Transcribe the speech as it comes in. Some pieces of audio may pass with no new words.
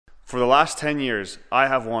For the last 10 years, I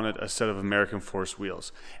have wanted a set of American Force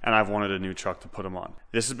wheels, and I've wanted a new truck to put them on.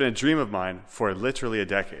 This has been a dream of mine for literally a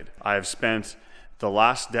decade. I have spent the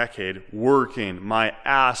last decade working my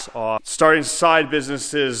ass off, starting side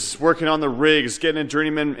businesses, working on the rigs, getting a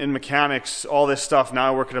journeyman in mechanics, all this stuff.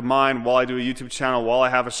 Now I work at a mine while I do a YouTube channel, while I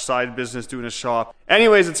have a side business doing a shop.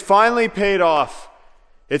 Anyways, it's finally paid off.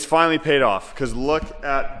 It's finally paid off, because look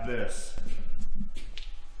at this.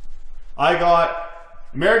 I got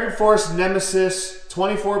American Force Nemesis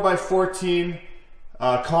 24x14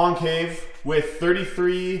 concave with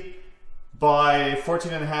 33 by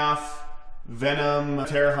 14.5 Venom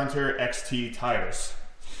Hunter XT tires.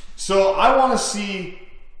 So I want to see,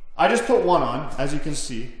 I just put one on, as you can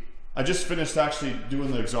see. I just finished actually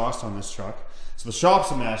doing the exhaust on this truck. So the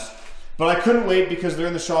shop's a mess, but I couldn't wait because they're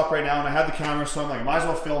in the shop right now and I had the camera, so I'm like, might as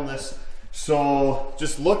well film this. So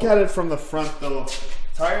just look at it from the front though.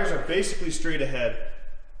 Tires are basically straight ahead.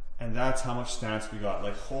 And that's how much stance we got.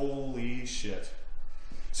 Like, holy shit.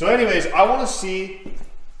 So anyways, I want to see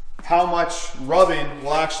how much rubbing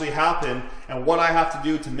will actually happen and what I have to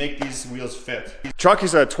do to make these wheels fit. Truck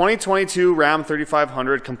is a 2022 Ram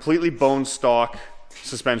 3500, completely bone stock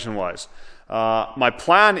suspension wise. My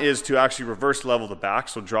plan is to actually reverse level the back,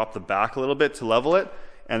 so drop the back a little bit to level it,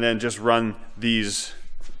 and then just run these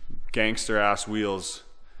gangster ass wheels.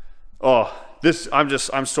 Oh,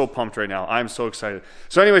 I'm so pumped right now. I'm so excited.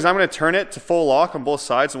 So anyways, I'm gonna turn it to full lock on both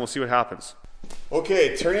sides and we'll see what happens.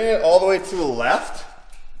 Okay, turning it all the way to the left.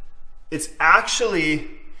 It's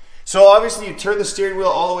actually, so obviously you turn the steering wheel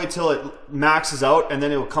all the way till it maxes out and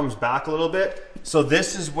then it comes back a little bit. So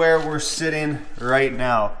this is where we're sitting right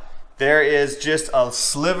now. There is just a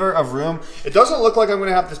sliver of room. It doesn't look like I'm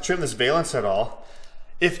gonna have to trim this valence at all.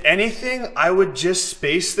 If anything, I would just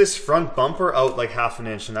space this front bumper out like 1/2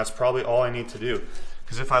 inch, and that's probably all I need to do.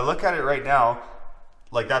 Because if I look at it right now,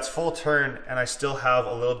 like that's full turn and I still have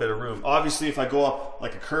a little bit of room. Obviously, if I go up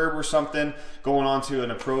like a curb or something, going onto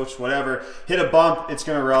an approach, whatever, hit a bump, it's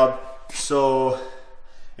gonna rub. So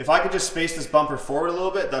if I could just space this bumper forward a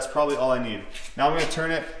little bit, that's probably all I need. Now I'm gonna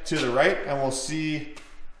turn it to the right and we'll see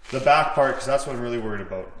the back part, because that's what I'm really worried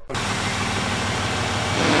about.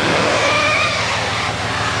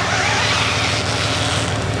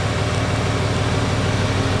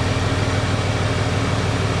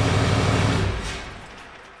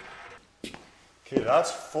 Okay,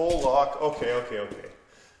 that's full lock. Okay.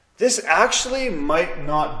 This actually might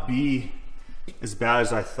not be as bad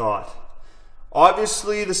as I thought.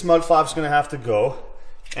 Obviously, this mud flap's gonna have to go,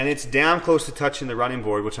 and it's damn close to touching the running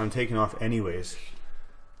board, which I'm taking off anyways.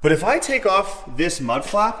 But if I take off this mud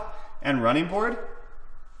flap and running board,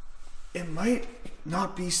 it might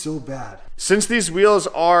not be so bad. Since these wheels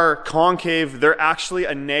are concave, they're actually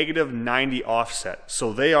a -90 offset,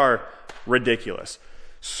 so they are ridiculous.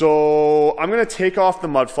 So I'm gonna take off the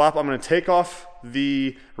mud flap, I'm gonna take off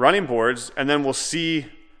the running boards, and then we'll see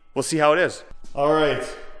how it is. All right,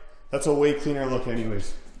 that's a way cleaner look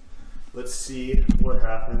anyways. Let's see what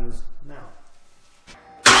happens now.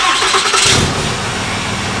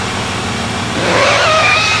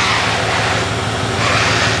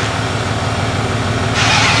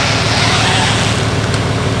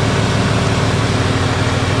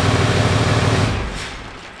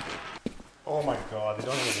 Oh my God, they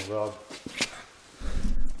don't even rub.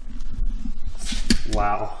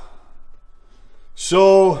 Wow.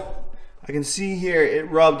 So I can see here it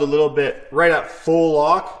rubbed a little bit right at full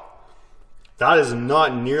lock. That is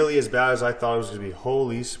not nearly as bad as I thought it was gonna be.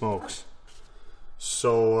 Holy smokes.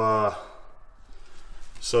 So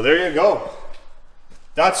there you go.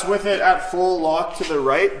 That's with it at full lock to the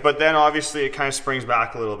right, but then obviously it kind of springs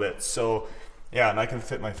back a little bit. So yeah, and I can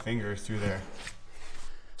fit my finger through there.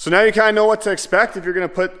 So now you kind of know what to expect if you're going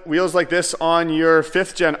to put wheels like this on your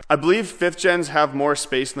 5th gen. I believe 5th gens have more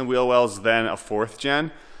space in the wheel wells than a 4th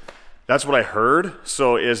gen. That's what I heard.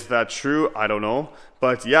 So is that true? I don't know.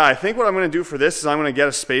 But yeah, I think what I'm going to do for this is I'm going to get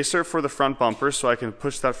a spacer for the front bumper so I can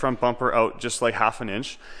push that front bumper out just like 1/2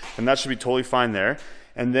 inch. And that should be totally fine there.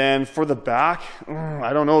 And then for the back,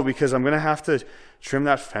 I don't know, because I'm going to have to trim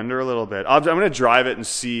that fender a little bit. I'm going to drive it and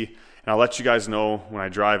see, and I'll let you guys know when I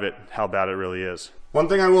drive it how bad it really is. One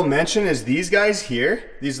thing I will mention is these guys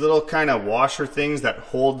here, these little kind of washer things that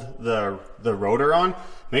hold the rotor on,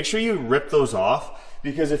 make sure you rip those off,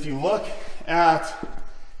 because if you look at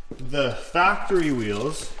the factory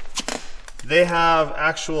wheels, they have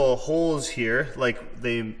actual holes here, like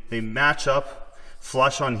they match up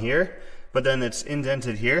flush on here, but then it's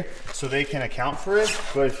indented here, so they can account for it.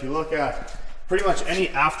 But if you look at pretty much any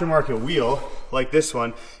aftermarket wheel like this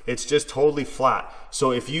one, it's just totally flat.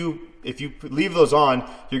 So if you leave those on,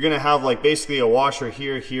 you're gonna have like basically a washer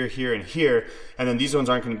here, here, here, and here, and then these ones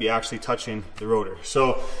aren't gonna be actually touching the rotor.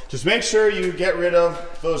 So just make sure you get rid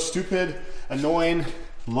of those stupid, annoying,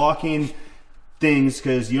 locking things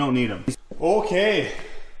because you don't need them. Okay,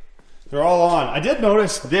 they're all on. I did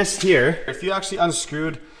notice this here. If you actually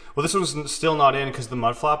unscrewed, well, this was still not in because the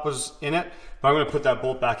mud flap was in it, but I'm gonna put that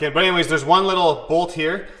bolt back in. But anyways, there's one little bolt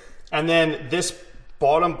here, and then this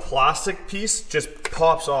bottom plastic piece just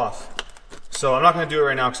pops off. So I'm not gonna do it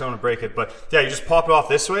right now because I don't wanna break it, but yeah, you just pop it off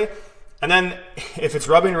this way, and then if it's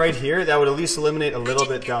rubbing right here, that would at least eliminate a little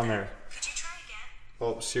bit down there. Could you try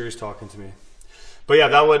again? Oh, Siri's talking to me. But yeah,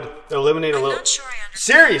 that would eliminate a little. I'm not sure I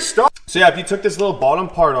Siri, understand. stop! So yeah, if you took this little bottom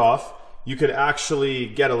part off, you could actually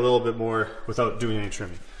get a little bit more without doing any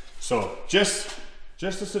trimming. So just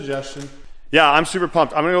a suggestion. Yeah, I'm super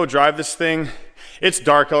pumped. I'm gonna go drive this thing. It's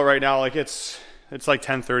dark out right now, like it's like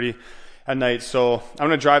 10:30 at night. So I'm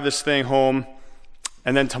gonna drive this thing home,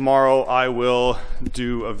 and then tomorrow I will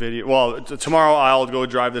do a video. Well, tomorrow I'll go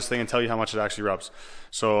drive this thing and tell you how much it actually rubs.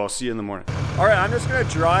 So I'll see you in the morning. All right, I'm just gonna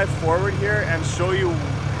drive forward here and show you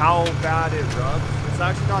how bad it rubs. It's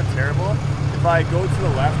actually not terrible. If I go to the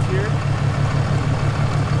left here,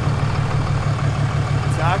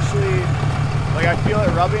 it's actually, like I feel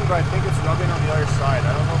it rubbing, but I think it's rubbing on the other side.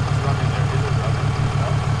 I don't know if it's rubbing there. Is it rubbing? No?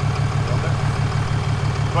 A little bit?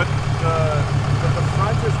 But the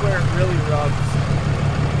front is where it really rubs.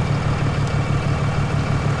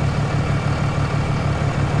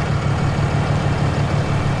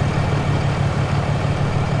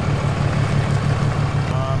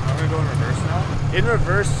 I'm gonna go in reverse now. In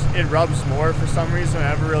reverse, it rubs more for some reason. I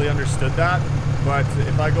never really understood that. But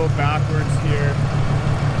if I go backwards here,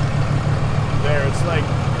 there, it's like,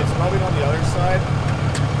 it's rubbing on the other side.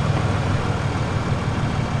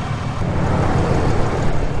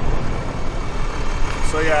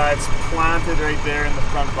 So yeah, it's planted right there in the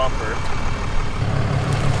front bumper.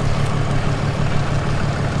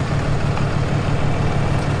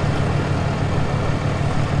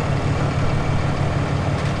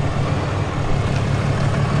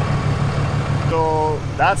 So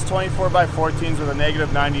that's 24x14s with a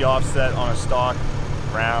 -90 offset on a stock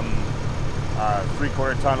Ram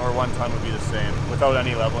 3/4 ton or 1 ton would be the same without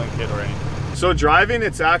any leveling kit or anything. So driving,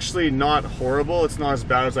 it's actually not horrible. It's not as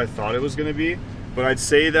bad as I thought it was going to be, but I'd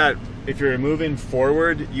say that if you're moving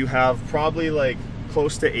forward, you have probably like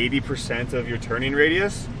close to 80% of your turning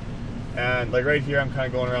radius. And like right here, I'm kind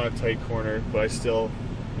of going around a tight corner, but I still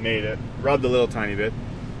made it. Rubbed a little tiny bit.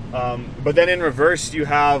 But then in reverse, you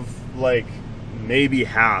have like maybe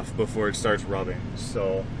half before it starts rubbing.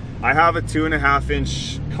 So I have a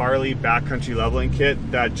 2.5-inch Carli backcountry leveling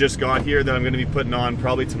kit that just got here that I'm going to be putting on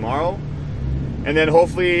probably tomorrow. And then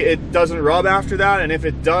hopefully it doesn't rub after that. And if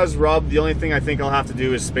it does rub, the only thing I think I'll have to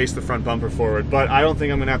do is space the front bumper forward. But I don't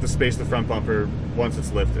think I'm going to have to space the front bumper once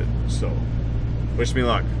it's lifted. So wish me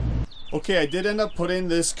luck. Okay, I did end up putting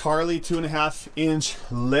this Carli 2.5-inch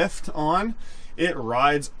lift on. It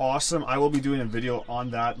rides awesome. I will be doing a video on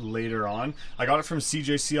that later on. I got it from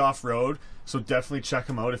CJC Off-Road, so definitely check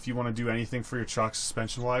them out if you want to do anything for your truck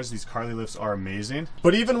suspension-wise. These Carli lifts are amazing.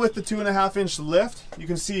 But even with the 2.5-inch lift, you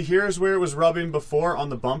can see here's where it was rubbing before on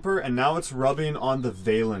the bumper, and now it's rubbing on the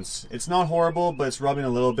valence. It's not horrible, but it's rubbing a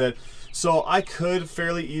little bit. So I could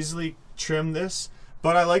fairly easily trim this,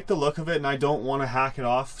 but I like the look of it and I don't want to hack it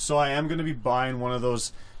off. So I am going to be buying one of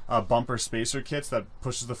those bumper spacer kits that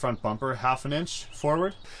pushes the front bumper 1/2 inch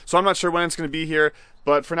forward. So I'm not sure when it's going to be here,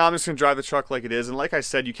 but for now I'm just going to drive the truck like it is. And like I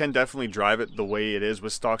said, you can definitely drive it the way it is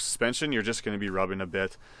with stock suspension. You're just going to be rubbing a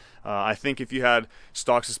bit. I think if you had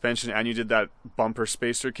stock suspension and you did that bumper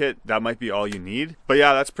spacer kit, that might be all you need. But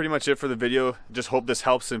yeah, that's pretty much it for the video. Just hope this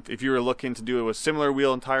helps. If you were looking to do it with similar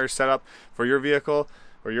wheel and tire setup for your vehicle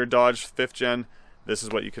or your Dodge 5th gen, this is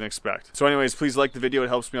what you can expect. So anyways, please like the video. It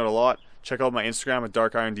helps me out a lot. Check out my Instagram at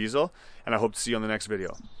Dark Iron Diesel, and I hope to see you on the next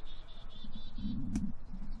video.